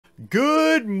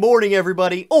Good morning,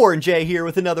 everybody. Orange J here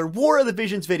with another War of the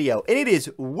Visions video, and it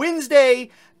is Wednesday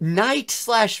night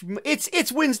slash it's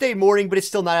Wednesday morning, but it's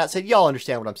still not outside. Y'all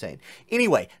understand what I'm saying.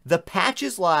 Anyway, the patch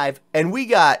is live, and we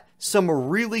got some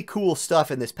really cool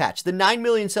stuff in this patch. The 9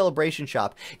 million celebration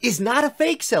shop is not a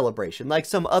fake celebration like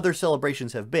some other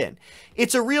celebrations have been.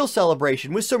 It's a real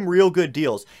celebration with some real good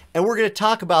deals, and we're going to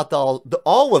talk about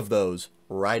all of those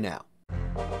right now.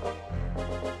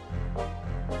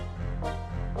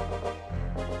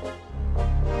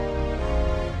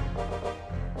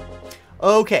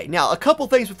 Okay, now a couple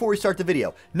things before we start the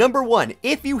video. Number one,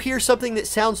 if you hear something that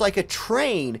sounds like a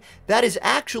train, that is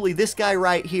actually this guy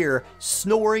right here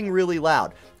snoring really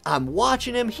loud. I'm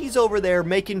watching him, he's over there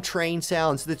making train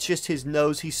sounds. That's just his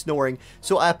nose, he's snoring.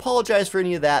 So I apologize for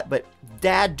any of that, but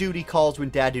dad duty calls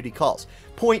when dad duty calls.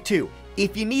 Point two,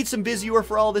 if you need some Visuer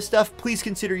for all this stuff, please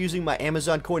consider using my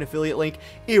Amazon coin affiliate link.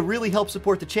 It really helps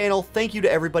support the channel. Thank you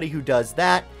to everybody who does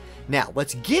that. Now,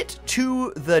 let's get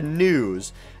to the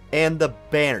news and the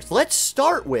banners. Let's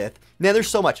start with, now there's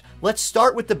so much. Let's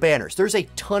start with the banners. There's a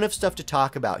ton of stuff to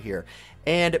talk about here.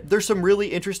 And there's some really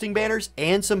interesting banners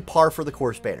and some par for the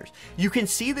course banners. You can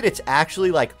see that it's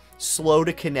actually like slow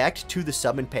to connect to the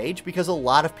summon page because a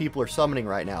lot of people are summoning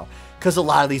right now because a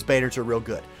lot of these banners are real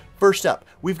good. First up,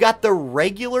 we've got the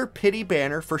regular pity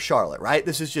banner for Charlotte, right?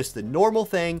 This is just the normal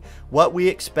thing, what we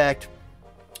expect.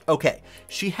 Okay,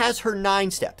 she has her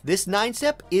 9-step. This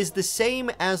 9-step is the same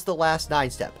as the last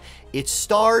 9-step. It's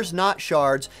stars, not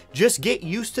shards. Just get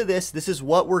used to this. This is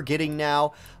what we're getting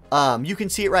now. You can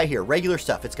see it right here. Regular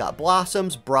stuff. It's got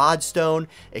blossoms, broadstone,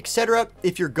 etc.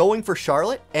 If you're going for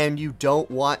Charlotte and you don't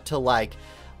want to like...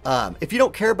 if you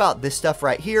don't care about this stuff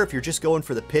right here, if you're just going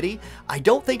for the pity, I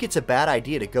don't think it's a bad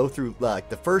idea to go through like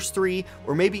the first 3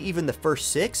 or maybe even the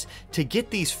first 6 to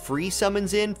get these free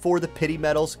summons in for the pity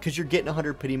medals because you're getting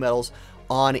 100 pity medals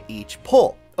on each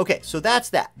pull. Okay, so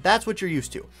that's that. That's what you're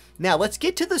used to. Now let's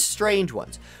get to the strange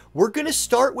ones. We're going to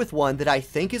start with one that I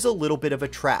think is a little bit of a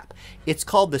trap. It's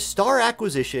called the Star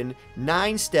Acquisition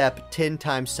 9-step 10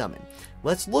 times summon.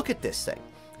 Let's look at this thing.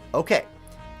 Okay.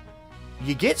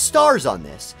 You get stars on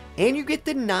this, and you get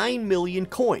the 9 million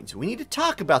coins. We need to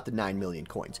talk about the 9 million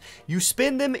coins. You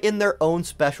spend them in their own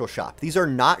special shop. These are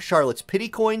not Charlotte's pity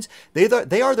coins. They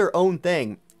are their own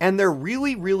thing, and they're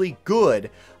really, really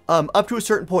good. Up to a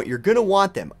certain point, you're going to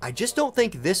want them. I just don't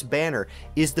think this banner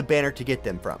is the banner to get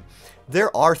them from.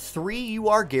 There are 3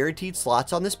 UR guaranteed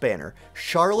slots on this banner.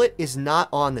 Charlotte is not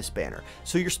on this banner.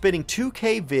 So you're spending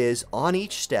 2k Viz on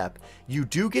each step. You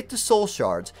do get the soul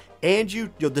shards and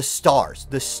the stars.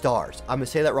 I'm going to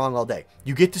say that wrong all day.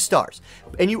 You get the stars.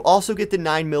 And you also get the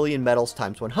 9 million medals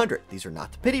times 100. These are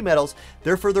not the pity medals.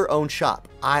 They're for their own shop.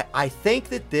 I think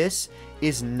that this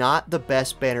is not the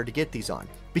best banner to get these on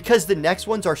because the next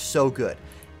ones are so good.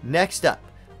 Next up.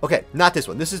 Okay, not this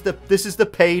one. This is the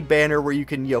paid banner where you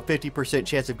can, 50%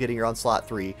 chance of getting her on slot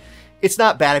 3. It's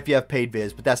not bad if you have paid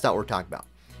Viz, but that's not what we're talking about.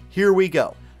 Here we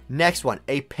go. Next one,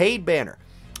 a paid banner.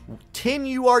 10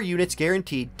 UR units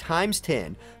guaranteed times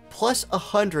 10 plus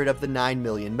 100 of the 9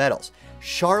 million medals.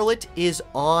 Charlotte is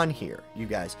on here, you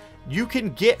guys. You can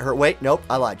get her. Wait, nope,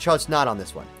 I lied. Charlotte's not on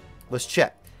this one. Let's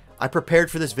check. I prepared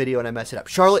for this video and I messed it up.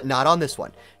 Charlotte, not on this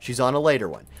one. She's on a later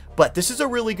one. But this is a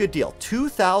really good deal.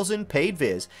 2,000 paid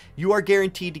Viz. You are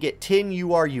guaranteed to get 10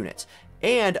 UR units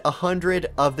and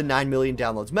 100 of the 9 million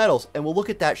downloads medals. And we'll look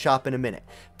at that shop in a minute.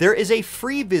 There is a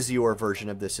free Visuer version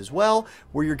of this as well,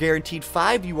 where you're guaranteed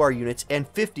 5 UR units and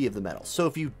 50 of the medals. So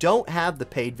if you don't have the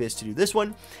paid Viz to do this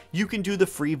one, you can do the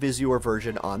free Visuer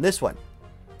version on this one.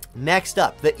 Next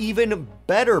up, the even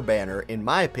better banner, in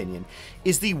my opinion,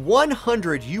 is the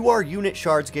 100 UR unit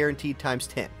shards guaranteed times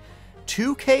 10.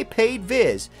 2k paid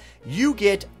Viz, you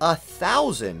get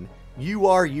 1,000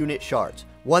 UR unit shards.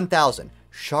 1,000.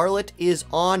 Charlotte is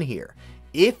on here.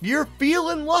 If you're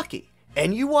feeling lucky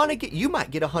and you want to get, you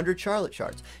might get 100 Charlotte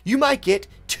shards. You might get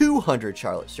 200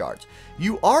 Charlotte shards.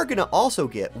 You are going to also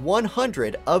get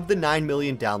 100 of the 9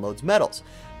 million downloads medals.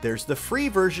 There's the free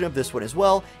version of this one as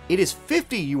well. It is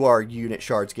 50 UR unit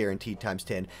shards guaranteed times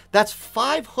 10. That's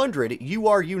 500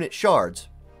 UR unit shards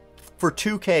for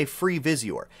 2k free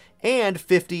Visuer and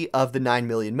 50 of the 9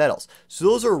 million medals. So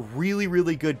those are really,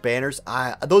 really good banners.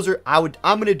 I'm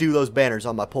going to do those banners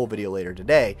on my poll video later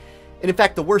today. And in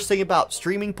fact, the worst thing about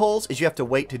streaming polls is you have to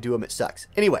wait to do them. It sucks.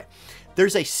 Anyway,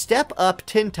 there's a step up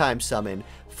 10 times summon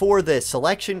for the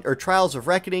selection or Trials of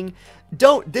Reckoning.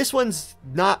 This one's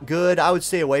not good. I would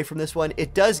stay away from this one.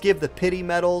 It does give the pity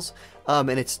medals, and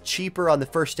it's cheaper on the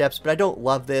first steps, but I don't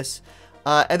love this.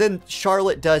 And then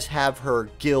Charlotte does have her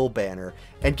Gil banner,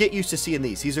 and get used to seeing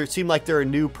these. These seem like they're a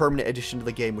new permanent addition to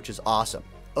the game, which is awesome.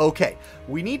 Okay,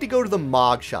 we need to go to the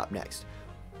Mog shop next.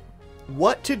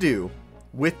 What to do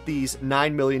with these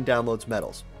 9 million downloads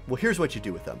medals? Well, here's what you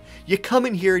do with them. You come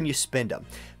in here and you spend them.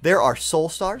 There are Soul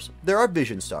Stars, there are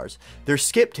Vision Stars, there's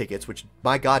Skip Tickets, which,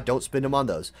 my God, don't spend them on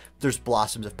those. There's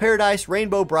Blossoms of Paradise,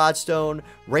 Rainbow Broadstone,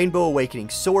 Rainbow Awakening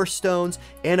Source Stones,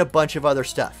 and a bunch of other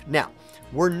stuff. Now,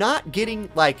 we're not getting,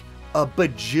 like, a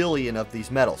bajillion of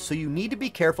these medals, so you need to be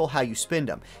careful how you spend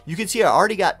them. You can see I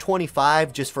already got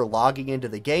 25 just for logging into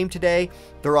the game today.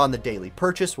 They're on the daily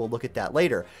purchase. We'll look at that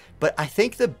later. But I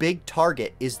think the big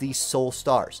target is these Soul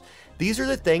Stars. These are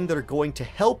the thing that are going to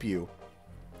help you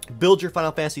build your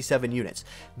Final Fantasy VII units.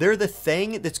 They're the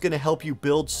thing that's going to help you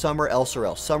build Summer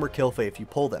Elsorel, Summer Kilfei if you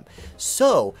pull them.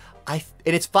 So, and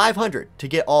it's 500 to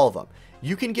get all of them.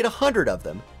 You can get 100 of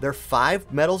them. They're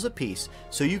 5 medals apiece,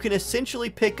 so you can essentially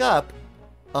pick up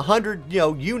 100,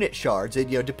 unit shards. And,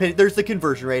 there's the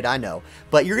conversion rate, I know,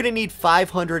 but you're going to need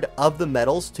 500 of the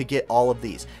medals to get all of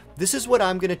these. This is what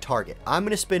I'm going to target. I'm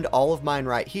going to spend all of mine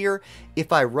right here.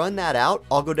 If I run that out,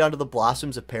 I'll go down to the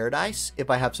Blossoms of Paradise if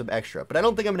I have some extra, but I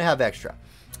don't think I'm going to have extra.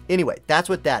 Anyway, that's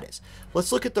what that is.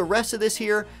 Let's look at the rest of this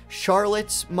here.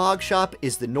 Charlotte's Mog Shop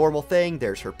is the normal thing.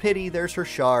 There's her pity, there's her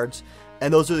shards.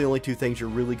 And those are the only two things you're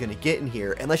really going to get in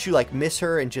here, unless you like miss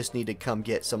her and just need to come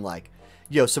get some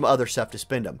some other stuff to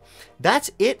spend them.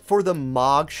 That's it for the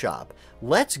Mog shop.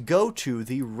 Let's go to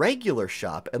the regular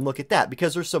shop and look at that,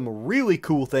 because there's some really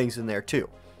cool things in there too.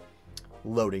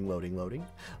 Loading, loading, loading,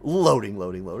 loading,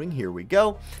 loading, loading. Here we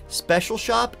go. Special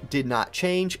shop did not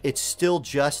change. It's still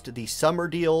just the summer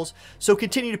deals. So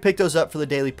continue to pick those up for the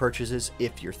daily purchases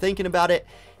if you're thinking about it.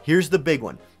 Here's the big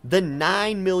one, the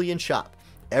 9 million shop.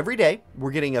 Every day,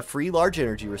 we're getting a free large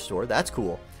energy restore. That's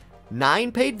cool.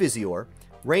 9 paid Visior,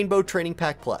 Rainbow Training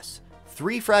Pack Plus,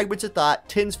 3 Fragments of Thought,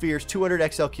 10 Spheres,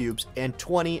 200 XL Cubes, and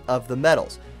 20 of the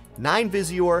medals. 9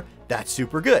 Visior, that's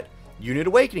super good. Unit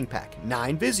Awakening Pack,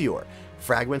 9 Visior,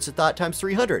 Fragments of Thought times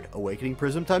 300, Awakening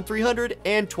Prism times 300,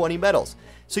 and 20 medals.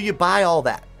 So you buy all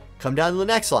that. Come down to the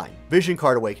next line. Vision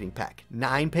Card Awakening Pack,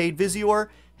 9 paid Visior,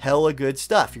 hella good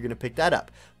stuff. You're going to pick that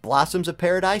up. Blossoms of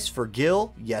Paradise for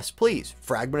Gil, yes please.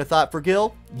 Fragment of Thought for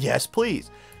Gil, yes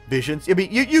please. Visions, I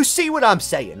mean, you see what I'm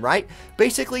saying, right?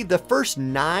 Basically, the first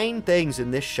 9 things in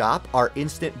this shop are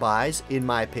instant buys, in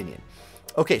my opinion.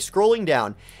 Okay, scrolling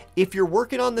down, if you're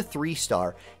working on the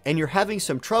 3-star and you're having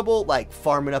some trouble, like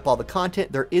farming up all the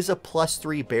content, there is a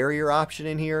 +3 barrier option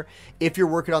in here if you're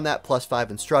working on that +5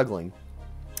 and struggling.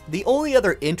 The only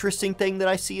other interesting thing that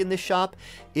I see in this shop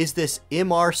is this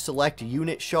MR Select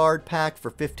Unit Shard Pack for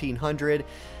 1,500.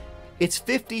 It's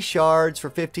 50 shards for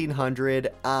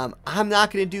 1,500. I'm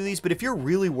not going to do these, but if you're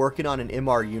really working on an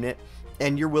MR unit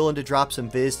and you're willing to drop some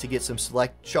Viz to get some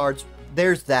Select Shards,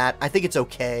 there's that. I think it's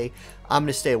okay. I'm going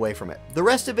to stay away from it. The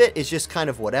rest of it is just kind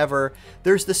of whatever.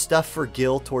 There's the stuff for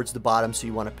Gil towards the bottom, so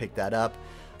you want to pick that up.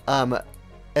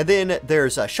 And then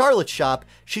there's Charlotte's shop.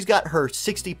 She's got her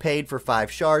 60 paid for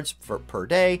 5 shards per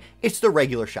day. It's the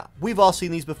regular shop. We've all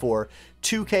seen these before.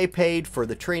 2K paid for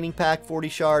the training pack, 40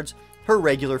 shards, her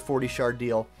regular 40 shard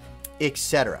deal,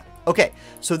 etc. Okay,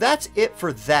 so that's it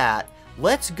for that.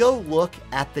 Let's go look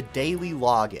at the daily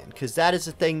login, because that is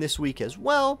a thing this week as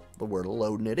well. We're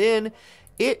loading it in.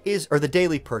 It is, or the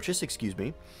daily purchase, excuse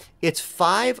me. It's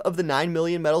 5 of the 9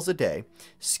 million medals a day,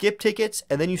 skip tickets,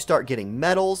 and then you start getting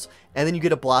medals, and then you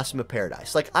get a Blossom of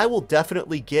Paradise. Like, I will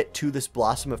definitely get to this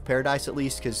Blossom of Paradise at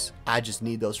least, because I just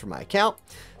need those for my account.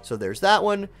 So there's that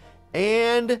one.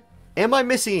 And am I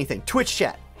missing anything? Twitch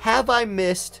chat, have I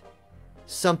missed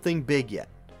something big yet?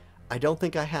 I don't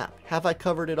think I have. Have I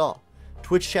covered it all?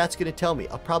 Twitch chat's going to tell me.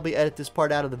 I'll probably edit this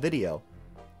part out of the video.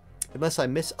 Unless I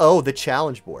miss... Oh, the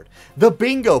challenge board. The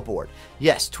bingo board.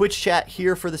 Yes, Twitch chat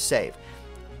here for the save.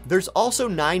 There's also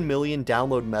 9 million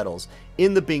download medals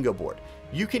in the bingo board.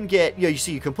 You can get... You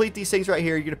see, you complete these things right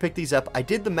here. You're going to pick these up. I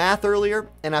did the math earlier,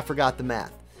 and I forgot the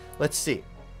math. Let's see.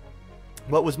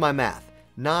 What was my math?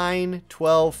 9,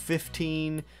 12,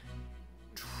 15,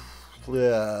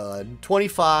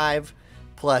 25,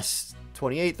 plus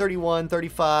 28, 31,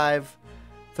 35,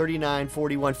 39,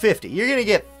 41, 50. You're going to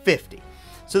get 50.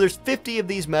 So there's 50 of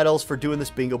these medals for doing this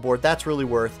bingo board. That's really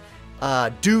worth.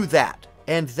 Do that.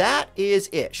 And that is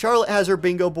it. Charlotte has her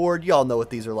bingo board. Y'all know what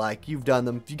these are like. You've done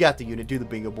them. You got the unit, do the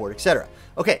bingo board, etc.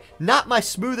 Okay, not my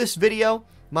smoothest video.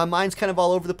 My mind's kind of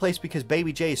all over the place because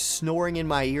Baby J is snoring in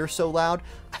my ear so loud.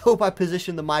 I hope I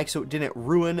positioned the mic so it didn't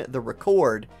ruin the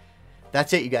record.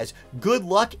 That's it, you guys. Good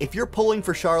luck if you're pulling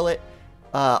for Charlotte.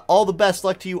 All the best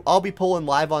luck to you. I'll be pulling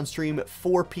live on stream at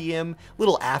 4 p.m., a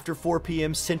little after 4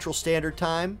 p.m. Central Standard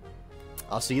Time.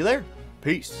 I'll see you there.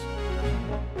 Peace.